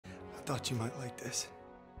thought you might like this.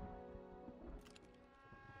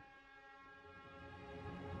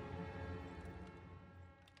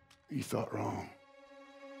 You thought wrong.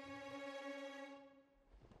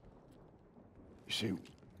 You see,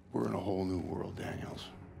 we're in a whole new world, Daniels.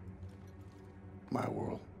 My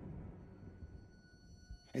world.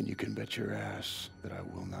 And you can bet your ass that I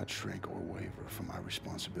will not shrink or waver from my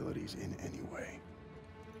responsibilities in any way.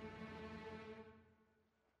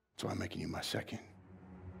 So I'm making you my second.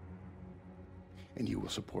 And you will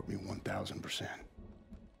support me 1,000%.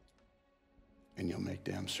 And you'll make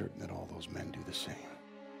damn certain that all those men do the same.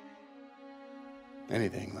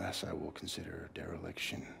 Anything less I will consider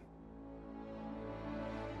dereliction.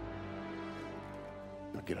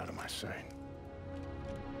 Now get out of my sight.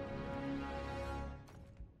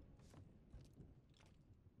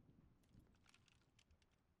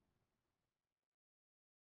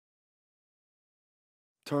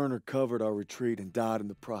 Turner covered our retreat and died in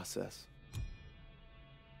the process.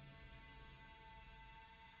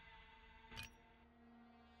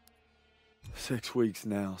 "6 weeks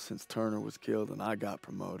now since Turner was killed and I got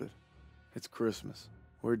promoted. It's Christmas.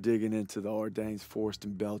 We're digging into the Ardennes forest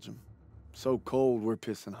in Belgium. So cold we're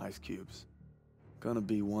pissing ice cubes. Gonna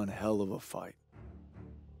be one hell of a fight."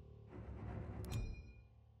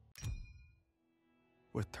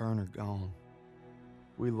 With Turner gone,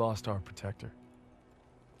 we lost our protector.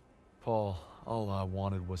 Paul, all I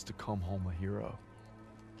wanted was to come home a hero.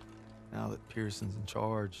 Now that Pearson's in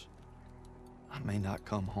charge, I may not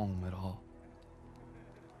come home at all.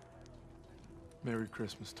 Merry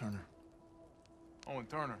Christmas, Turner. Oh, and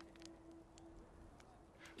Turner.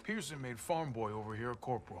 Pearson made farm boy over here a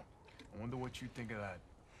corporal. I wonder what you think of that.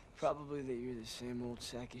 Probably that you're the same old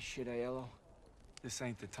sack of shit, Aiello. This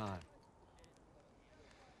ain't the time.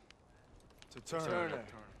 To Turner.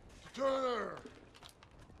 Turner!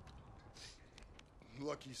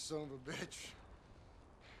 Lucky son of a bitch.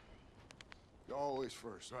 You're always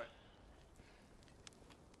first. Right.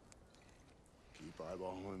 Keep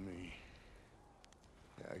eyeballing me.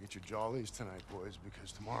 Yeah, get your jollies tonight, boys,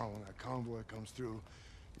 because tomorrow when that convoy comes through,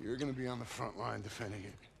 you're gonna be on the front line defending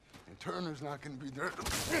it. And Turner's not gonna be there to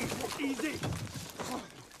defend. Easy!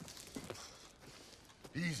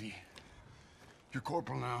 Easy. You're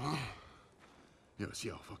corporal now, huh? Yeah, let's see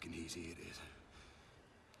how fucking easy it is.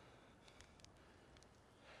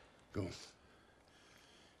 Go.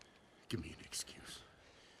 Give me an excuse.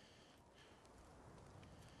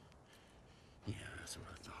 Yeah, that's what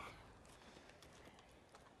I thought.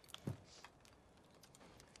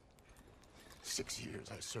 6 years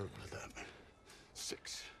I served with them.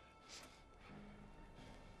 6.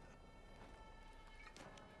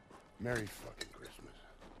 Merry fucking Christmas.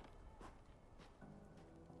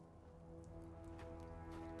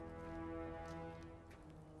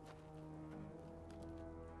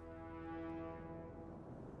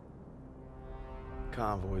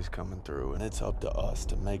 Convoy's coming through, and it's up to us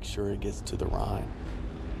to make sure it gets to the Rhine.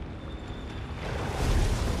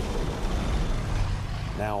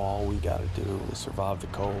 Now all we gotta do is survive the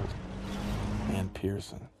cold and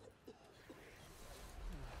Pearson.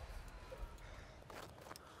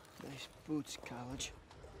 Nice boots, College.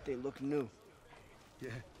 They look new.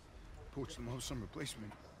 Yeah, poached them home some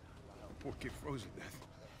replacement. The poor kid froze to death.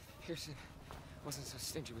 Pearson wasn't so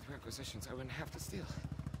stingy with requisitions, I wouldn't have to steal.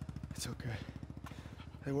 It's okay.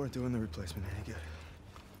 They weren't doing the replacement any good.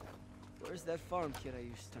 Where's that farm kid I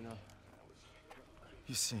used to know?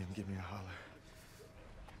 You see him, give me a holler.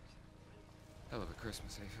 Hell of a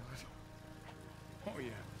Christmas, eh, Philip? Oh,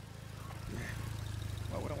 yeah.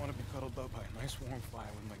 Why would I want to be cuddled up by a nice warm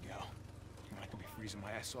fire with my gal? When I could be freezing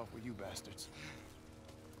my ass off with you bastards.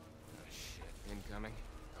 Oh, shit. Incoming.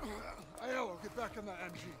 Aiello, get back on the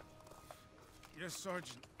MG. Yes,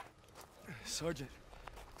 Sergeant. Sergeant,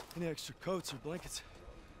 any extra coats or blankets?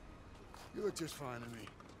 You look just fine to me.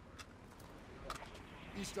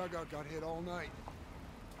 East dugout got hit all night.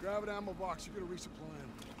 Grab an ammo box, you're gonna resupply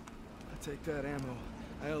him. I take that ammo.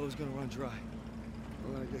 Aiello's gonna run dry.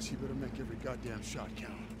 Well, then I guess you better make every goddamn shot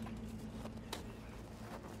count.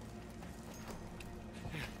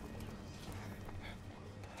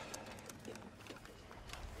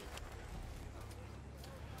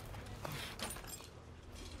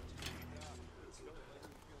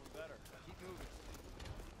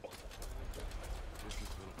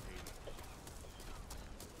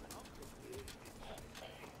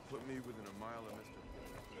 Put me within a mile of Mr.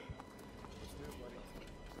 What's there, buddy?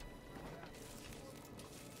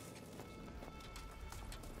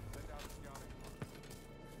 Send out a scouting party.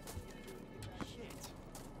 Shit.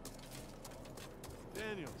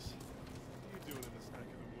 Daniels, what are you doing in this neck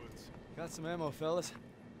of the woods? Got some ammo, fellas.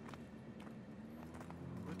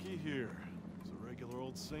 Rookie looky here. It's a regular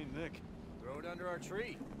old Saint Nick. Throw it under our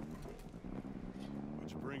tree.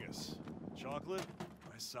 What'd you bring us? Chocolate?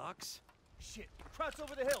 My socks? Shit, Kraut's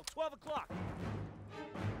over the hill, 12 o'clock.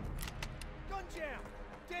 Gun jam!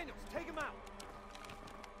 Daniels, take him out.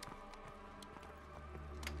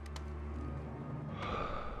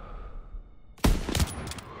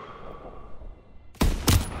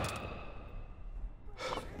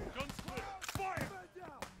 Guns clear! Fire!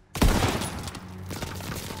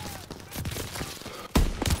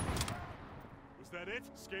 Was that it?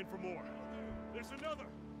 Scan for more. There's another!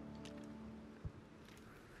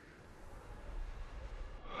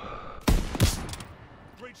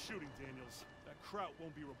 Great shooting, Daniels. That Kraut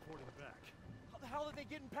won't be reporting back. How the hell are they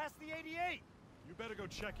getting past the 88? You better go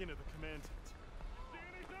check in at the command tent. See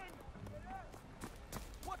anything?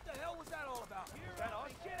 What the hell was that all about? Is that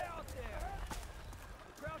us? Get out there!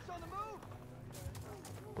 The Kraut's on the move!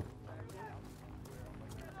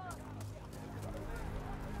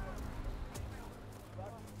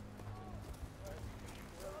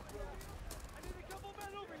 I need a couple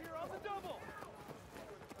men over here on the double!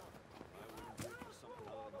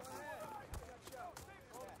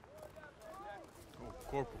 Oh,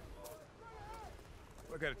 Corporal.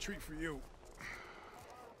 I got a treat for you.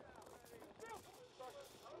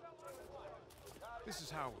 This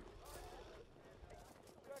is Howard.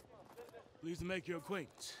 Pleased to make your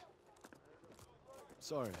acquaintance.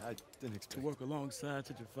 Sorry, I didn't To expect... work alongside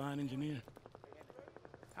such a fine engineer.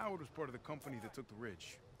 Howard was part of the company that took the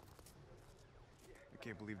ridge. I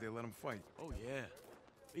can't believe they let him fight. Oh, yeah.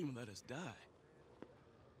 They even let us die.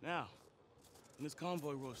 Now, when this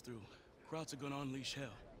convoy rolls through, Krauts are gonna unleash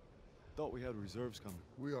hell. Thought we had reserves coming.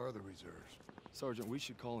 We are the reserves. Sergeant, we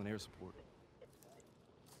should call in air support.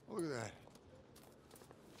 Oh, look at that.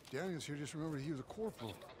 Daniels here just remembered he was a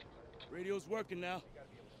corporal. Radio's working now.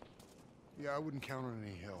 Yeah, I wouldn't count on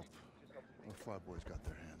any help. The flatboys got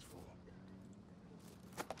their hands full.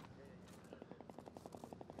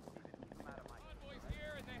 Convoy's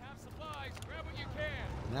here and they have supplies. Grab what you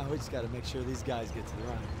can. Now we just gotta make sure these guys get to the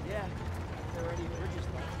ride. Yeah, they're already bridges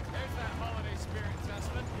left. There's that holiday spirit,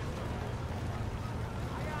 Sussman.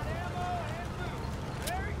 I got ammo and food.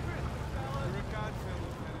 Merry Christmas, fellas. You're a godsend,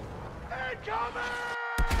 Lieutenant. Incoming!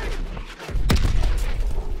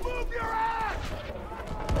 Move your ass!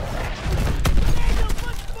 Daniels,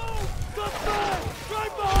 let's move! The back!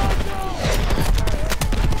 Right behind you!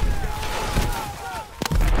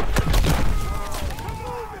 Come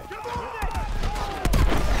on!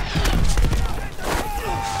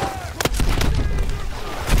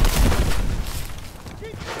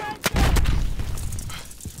 Keep your hands down!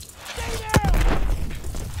 Stay down!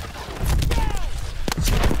 Down!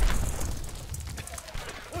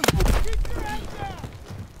 Keep your hands down!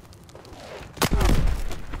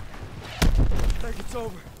 I think it's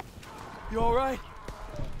over. You all right?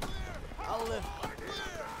 I'll lift.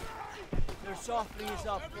 They're softening us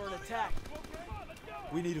up for an attack.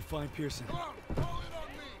 We need to find Pearson.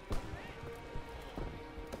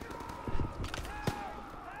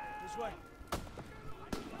 This way.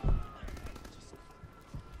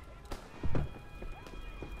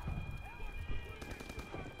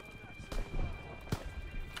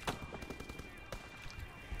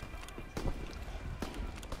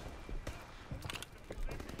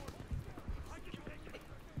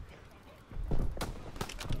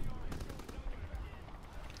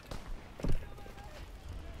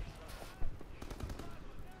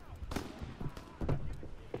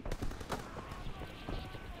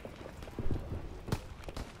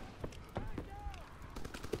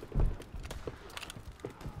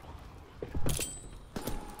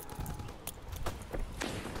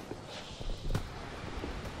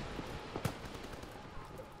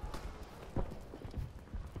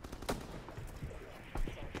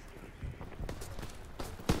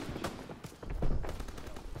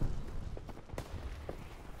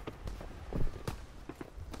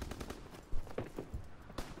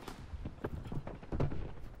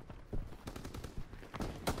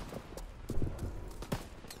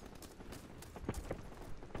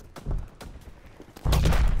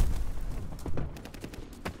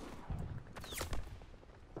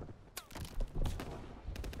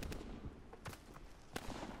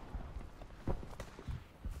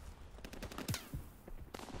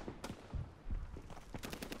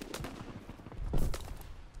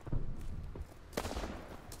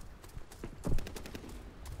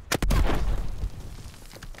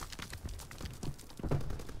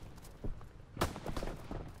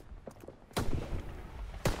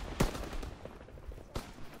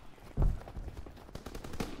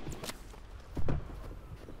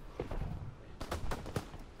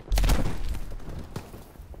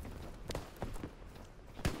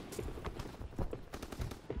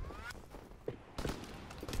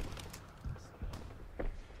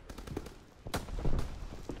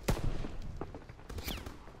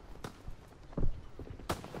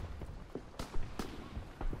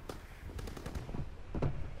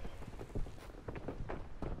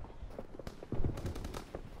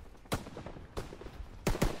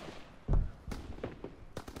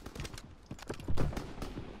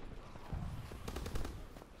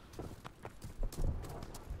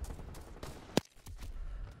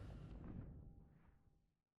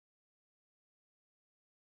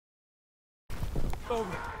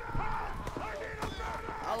 Over.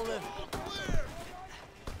 I'll live.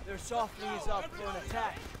 Their softening is up for an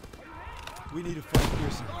attack. We need to find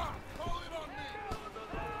Pearson.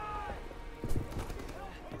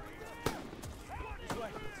 This way.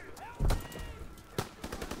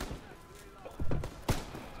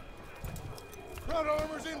 Front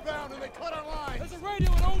armor's inbound and they cut our line. There's a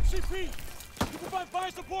radio and old CP. You provide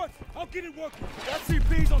fire support, I'll get it working. That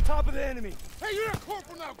CP's on top of the enemy. Hey, you're a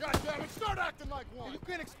corporal now, goddammit. Start acting like one. You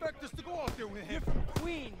can't expect us to go out there with You're him. from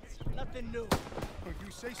Queens. Nothing new.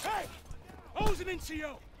 You say so. Hey! I was an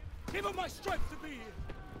NCO. Give up my stripes to be here.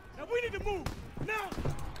 Now we need to move. Now!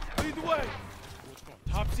 Lead the way. What's going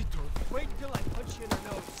topsy-turvy? Wait until I punch you in the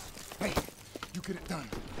nose. Hey, you get it done.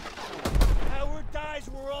 Howard dies,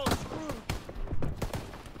 we're all screwed.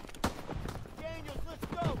 Daniels, let's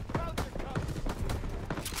go. Crowds are coming.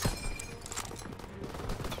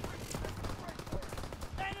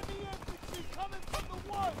 Enemy infantry coming from the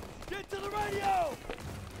woods. Get to the radio.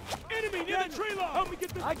 Enemy near the tree line. Help me get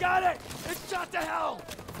this. I got it. It's shot to hell.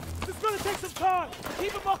 This is gonna take some time.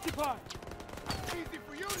 Keep them occupied. Easy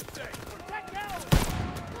for you to say. Protect Howard.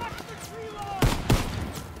 Watch the tree line.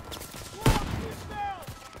 Wild fish down.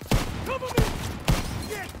 Cover me.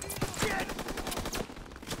 Get!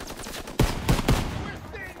 We're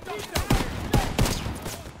staying down.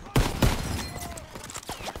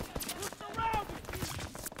 We're surrounded.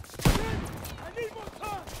 I need more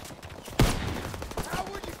time.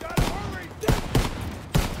 Howard, you gotta hurry.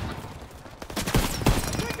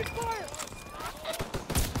 Taking fire.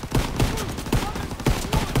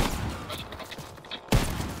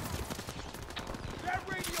 That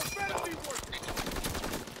radio better be working.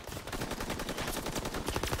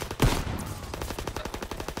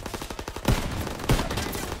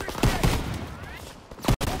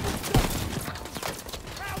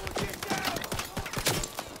 Howard, get down.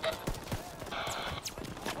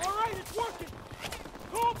 All right, it's working.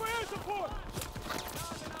 Call for air support.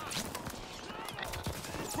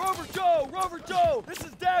 Rover Joe, this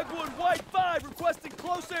is Dagwood, WWII requesting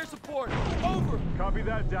close air support. Over. Copy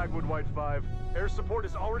that, Dagwood, WWII. Air support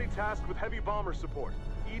is already tasked with heavy bomber support.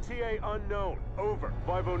 ETA unknown. Over.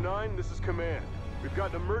 509, this is command. We've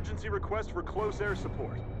got an emergency request for close air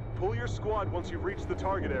support. Pull your squad once you've reached the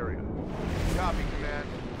target area. Copy, Command.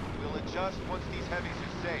 We'll adjust once these heavies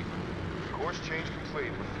are safe. Course change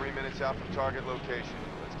complete. We're 3 minutes out from target location.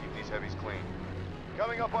 Let's keep these heavies clean.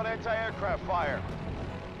 Coming up on anti-aircraft fire.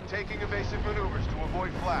 Taking evasive maneuvers to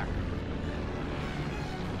avoid flak.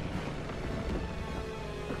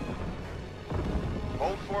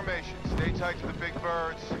 Hold formation. Stay tight to the big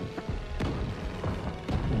birds.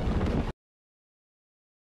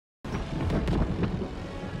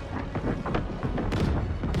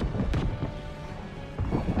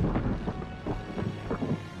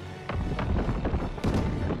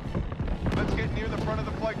 Let's get near the front of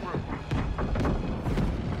the flight group.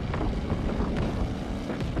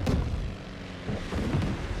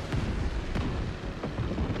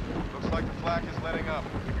 Looks like the flak is letting up.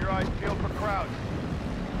 Keep your eyes peeled for crowds.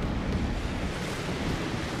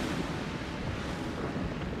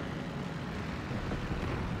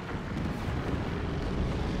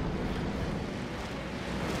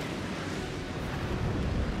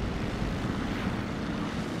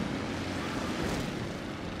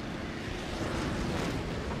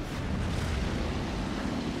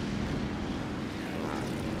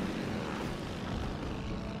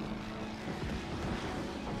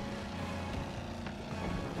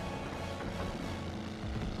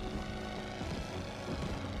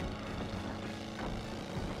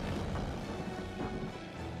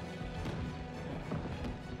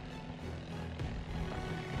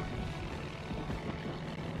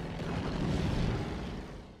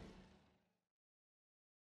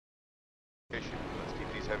 Let's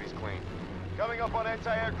keep these heavies clean. Coming up on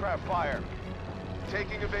anti-aircraft fire.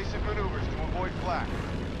 Taking evasive maneuvers to avoid flak.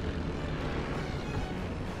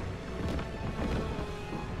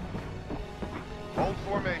 Hold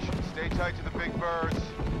formation. Stay tight to the big birds.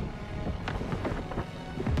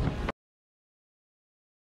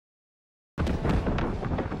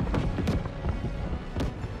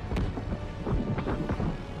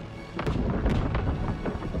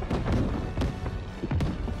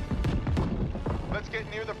 Let's get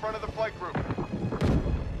near the front of the flight group.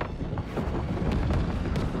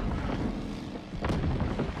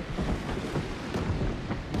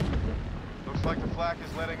 Looks like the flak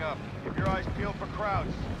is letting up. Keep your eyes peeled for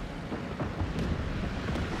crowds.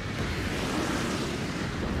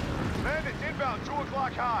 Bandits inbound, 2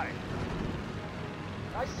 o'clock high.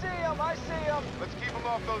 I see him. Let's keep them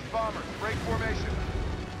off those bombers. Break formation.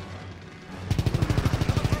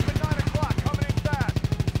 Another group at 9 o'clock, coming in fast.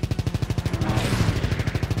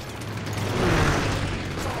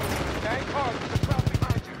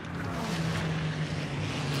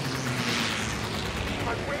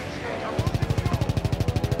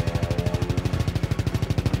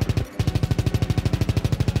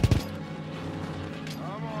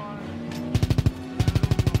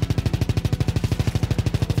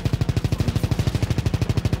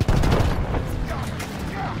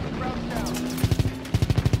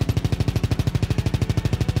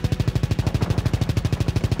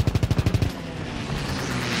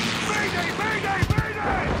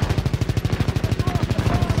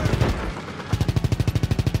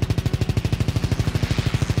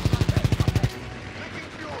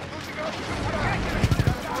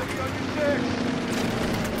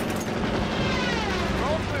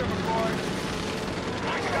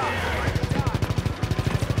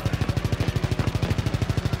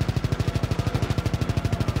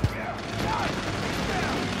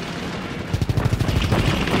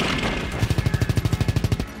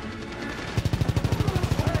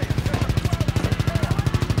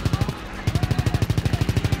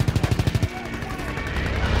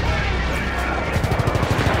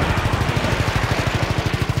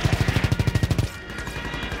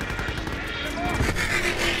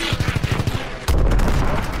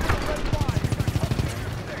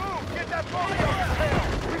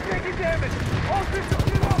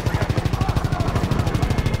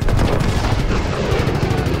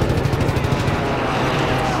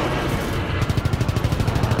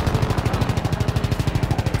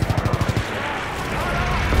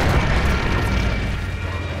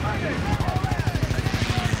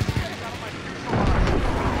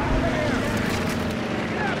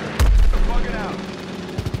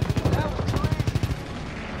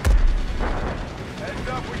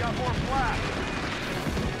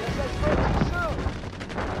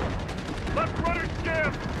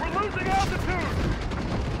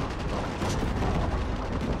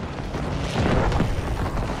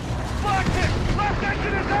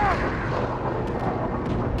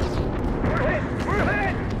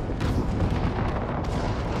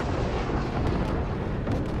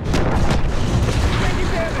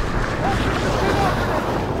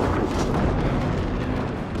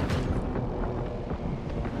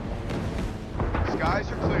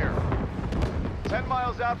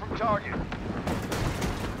 out from target.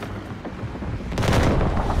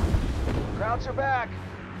 Krauts are back.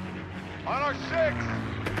 On our 6.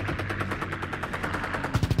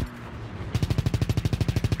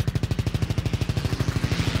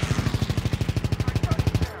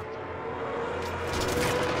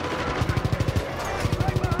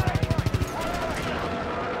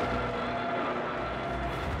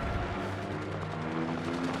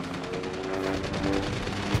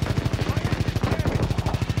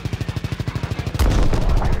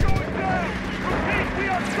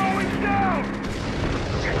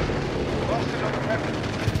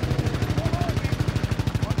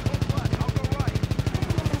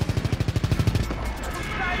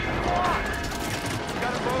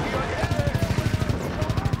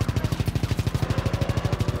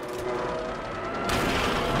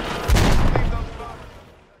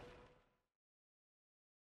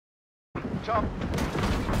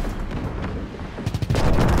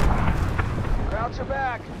 Krauts are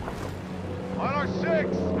back. On our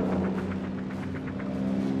 6.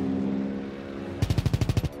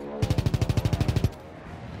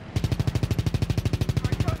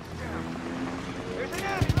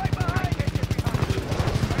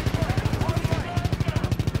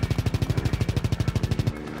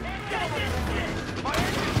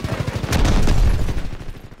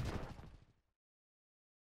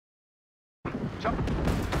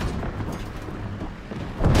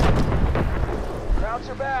 Krauts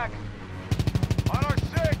are back. On our 6.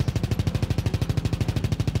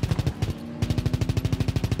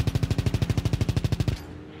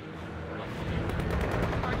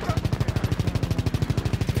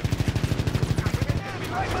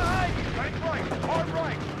 Right behind you. Right, hard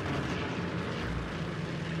right.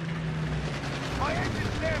 My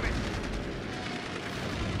engine's damaged.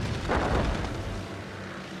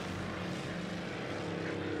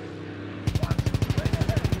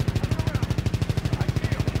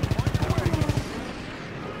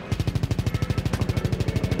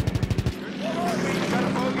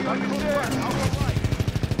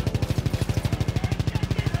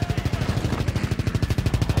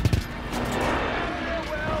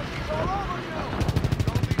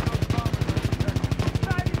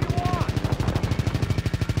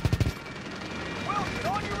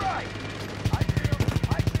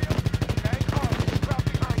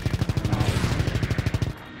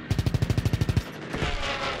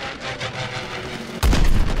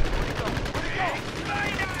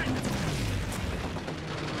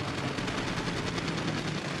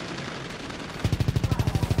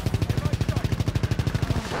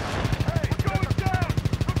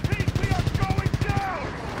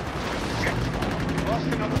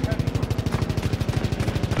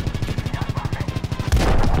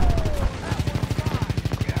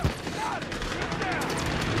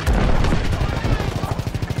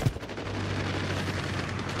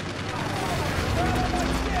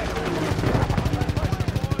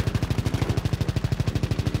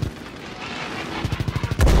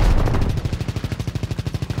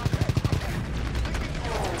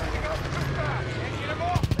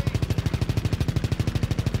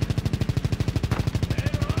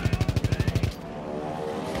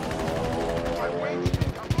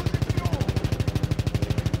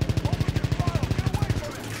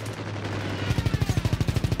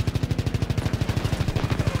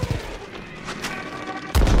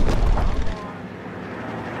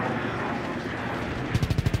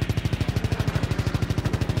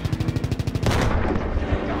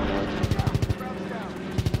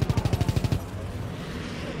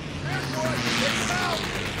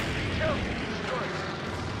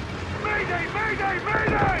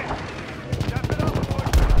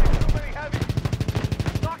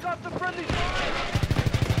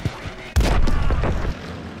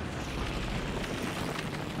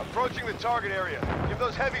 Approaching the target area. Give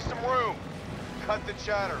those heavies some room. Cut the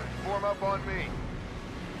chatter and form up on me.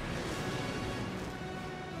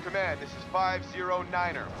 Command, this is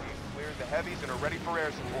 509er. We've cleared the heavies and are ready for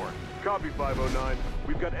air support. Copy, 509.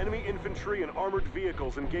 We've got enemy infantry and armored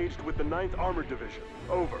vehicles engaged with the 9th Armored Division.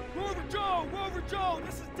 Over. Rover Joe,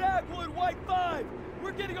 this is WWII 5.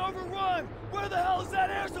 We're getting overrun. Where the hell is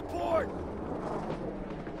that air support?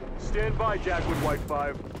 Stand by, WWII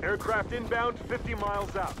 5. Aircraft inbound, 50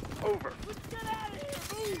 miles out. Over. Let's get out of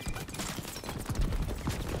here.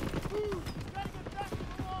 Move. Gotta get back to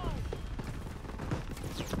the line.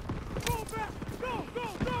 Go back. Go.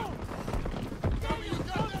 You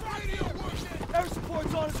got that radio working! Air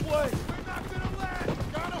support's on its way. We're not gonna land!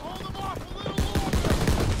 Gotta hold them off a little longer!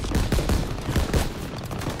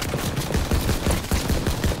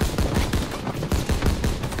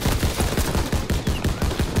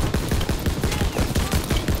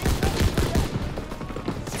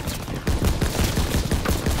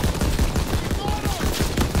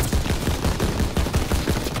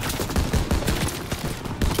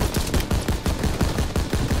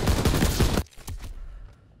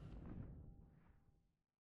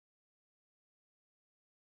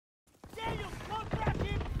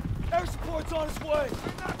 on his way!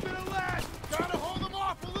 They're not gonna last! Gotta hold them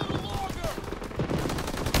off a little longer!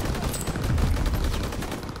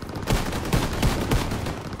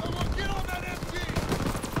 Someone get on that MG!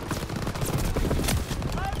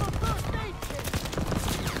 I have a first aid kit!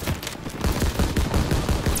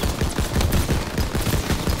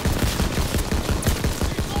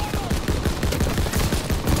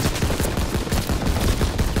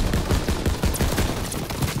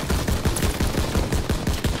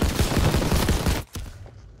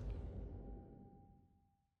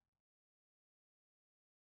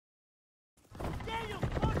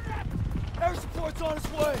 Air support's on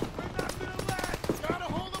its way! They're not gonna last! Gotta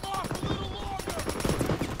hold them off a little longer!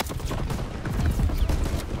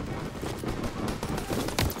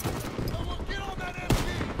 Someone get on that MG!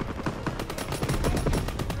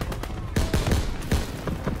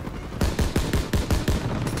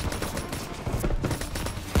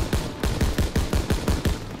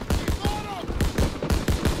 Keep on 'em!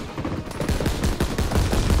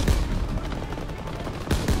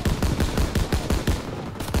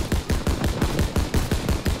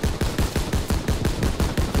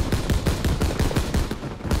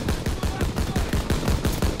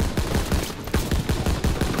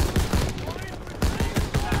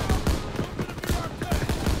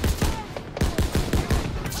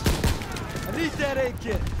 I need that aid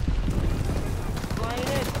kit! Flying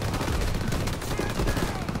in!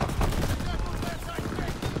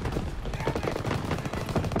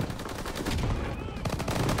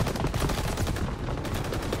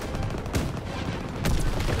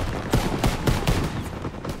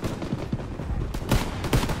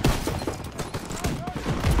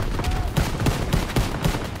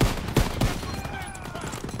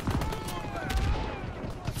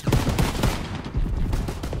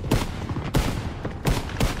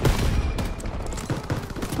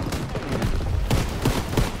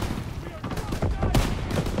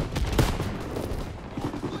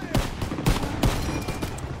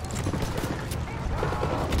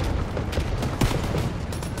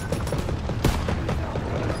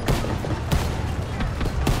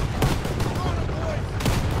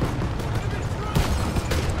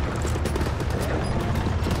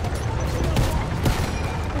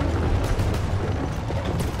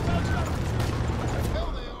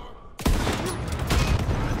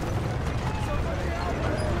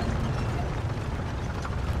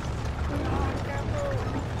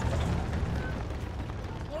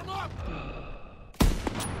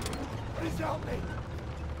 Please help me!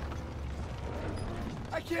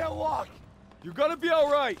 I can't walk! You're gonna be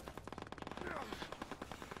all right.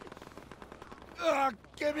 Ugh,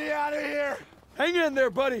 get me out of here! Hang in there,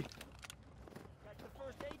 buddy. Got the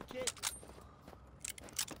first aid kit.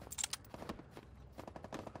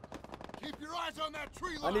 Keep your eyes on that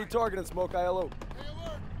tree I line! need target and smoke ILO. Stay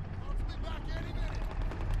alert! I'll be back any minute!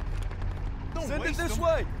 Don't Send it waste this them.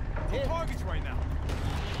 way. No targets right now.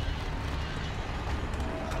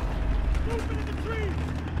 Moving in the trees!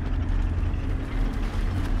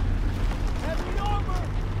 Heavy armor!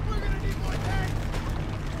 We're gonna need more tanks!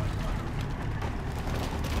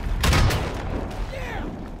 Yeah!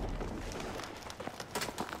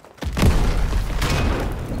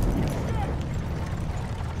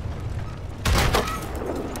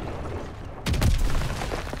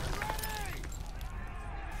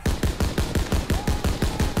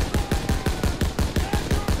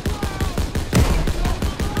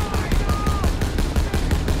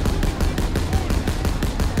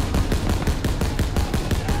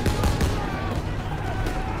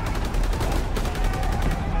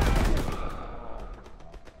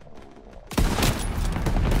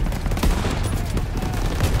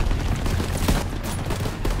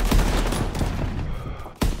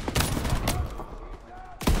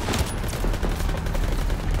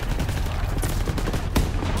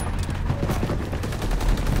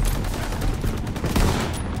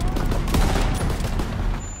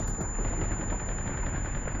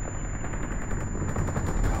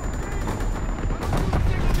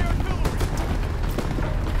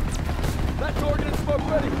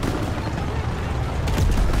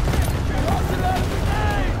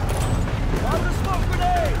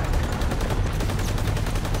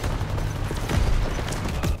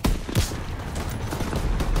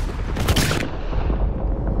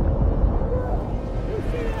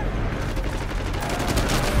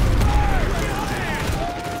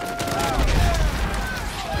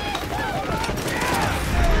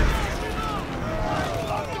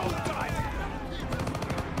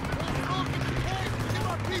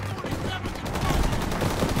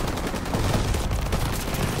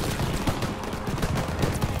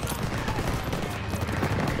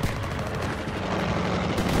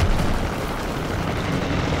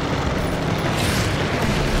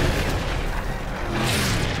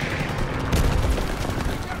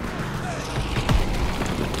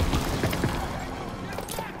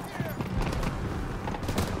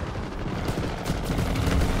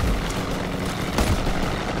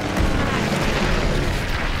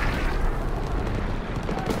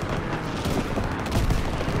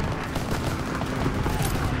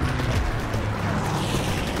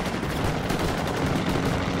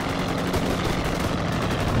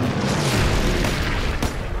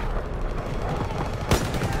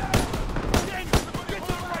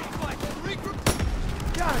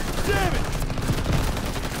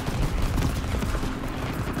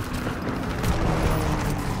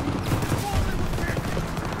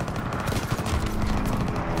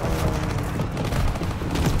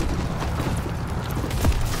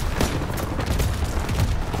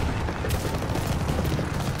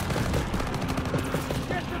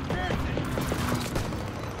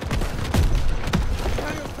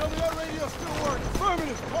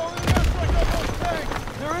 Affirmative! Calling the airstrike up on tank!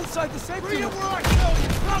 They're inside the safety Bring it room. where I tell you!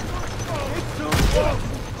 Not where it's going! It's too close!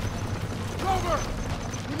 Cover!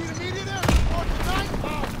 We need immediate air support tonight!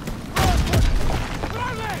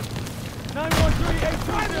 Charlie!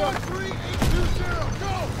 913-820. 913-820!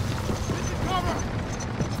 Go! Get the cover!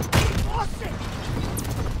 Lost it!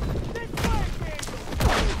 This way, Daniel!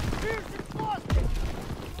 Pearson's lost it!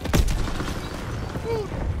 Move!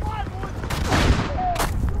 513!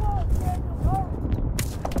 Come on, Daniel, hurry!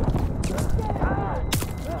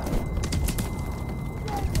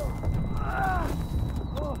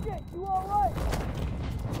 Shit, you all right?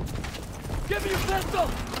 Give me your pistol!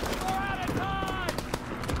 We're out of time!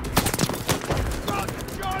 Roger,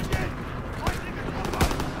 charging! Lightning is over!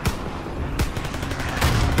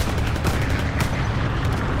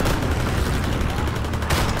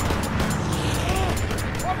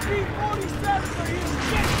 RP-47 for you!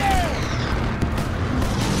 Get there!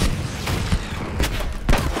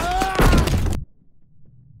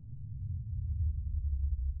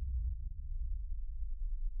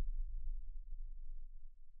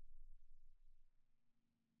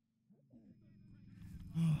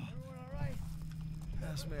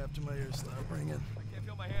 Pass me after my ears start ringing. I can't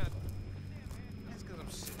feel my hand. That's because I'm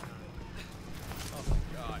sitting on it. Oh my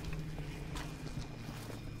God.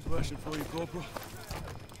 Question for you, Corporal.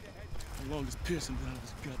 How long has Pearson been out of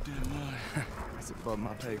his goddamn mind? That's above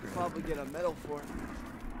my pay grade. Probably get a medal for it.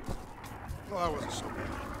 Well, that wasn't so bad.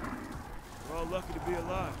 We're all lucky to be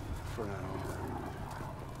alive. For now.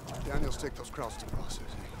 Daniels, take those crowds to the buses.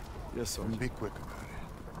 Yes, sir. And be quick about it.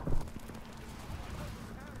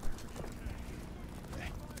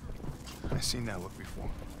 I've seen that look before.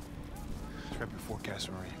 It's right before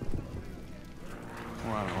Casa Marine.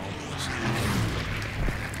 We're on our own.